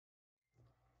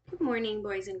Good morning,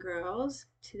 boys and girls.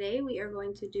 Today we are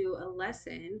going to do a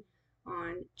lesson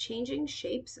on changing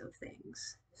shapes of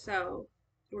things. So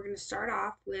we're going to start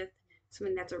off with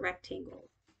something that's a rectangle.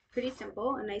 Pretty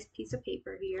simple, a nice piece of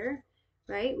paper here,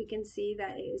 right? We can see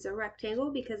that it is a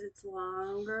rectangle because it's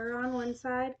longer on one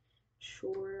side,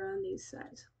 shorter on these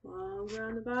sides. Longer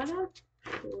on the bottom,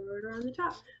 shorter on the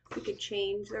top. We could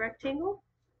change the rectangle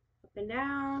up and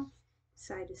down,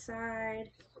 side to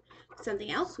side. Something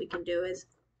else we can do is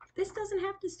this doesn't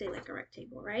have to stay like a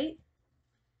rectangle, right?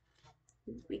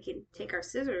 We can take our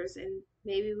scissors and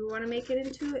maybe we want to make it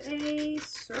into a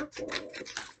circle.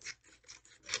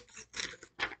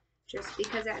 Just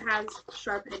because it has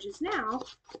sharp edges now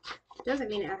doesn't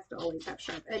mean it has to always have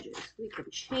sharp edges. We can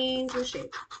change the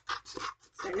shape.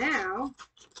 So now,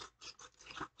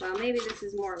 well, maybe this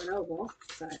is more of an oval,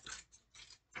 but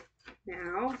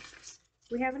now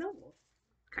we have an oval,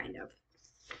 kind of,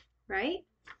 right?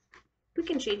 We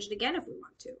can change it again if we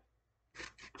want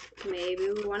to.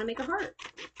 Maybe we want to make a heart.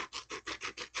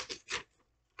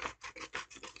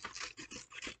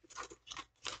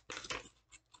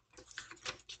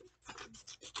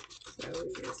 So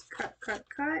we just cut,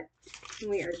 and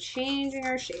we are changing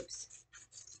our shapes.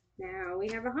 Now we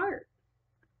have a heart.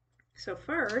 So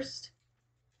first,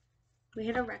 we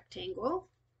had a rectangle,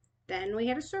 then we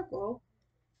had a circle,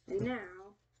 and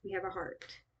now we have a heart.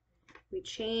 We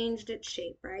changed its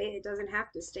shape, right? It doesn't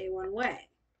have to stay one way.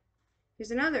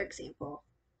 Here's another example.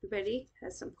 Everybody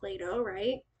has some Play-Doh,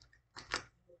 right?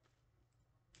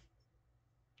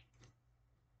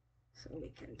 So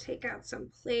we can take out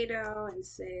some Play-Doh and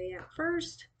say at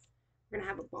first, we're going to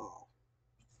have a ball.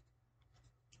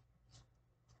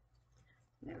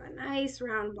 We have a nice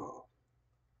round ball,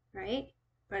 right?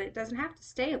 But it doesn't have to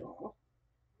stay a ball.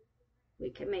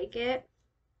 We can make it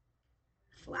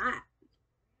flat.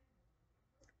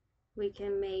 We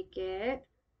can make it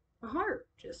a heart,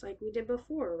 just like we did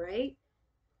before, right?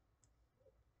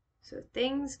 So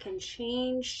things can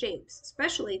change shapes,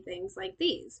 especially things like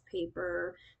these,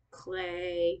 paper,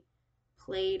 clay,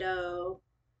 Play-Doh.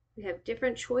 We have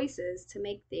different choices to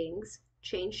make things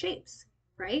change shapes,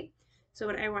 right? So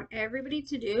what I want everybody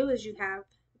to do is you have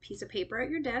a piece of paper at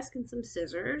your desk and some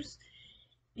scissors,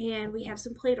 and we have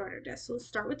some Play-Doh on our desk. So let's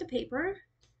start with the paper.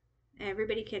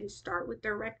 Everybody can start with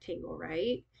their rectangle,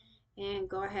 right? And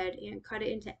go ahead and cut it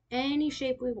into any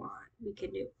shape we want. We can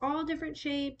do all different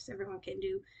shapes. Everyone can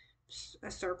do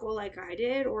a circle like I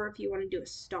did, or if you want to do a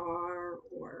star,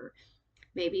 or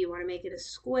maybe you want to make it a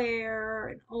square,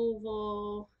 an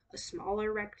oval, a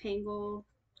smaller rectangle.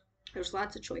 There's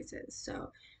lots of choices. So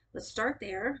let's start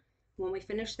there. When we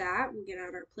finish that, we'll get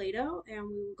out our Play-Doh and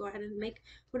we will go ahead and make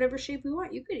whatever shape we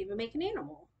want. You could even make an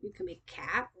animal. You can make a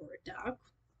cat or a duck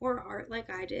or a heart like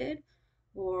I did,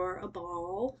 or a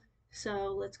ball.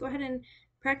 So let's go ahead and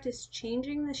practice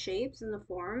changing the shapes and the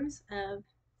forms of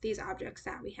these objects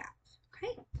that we have.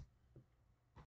 Okay?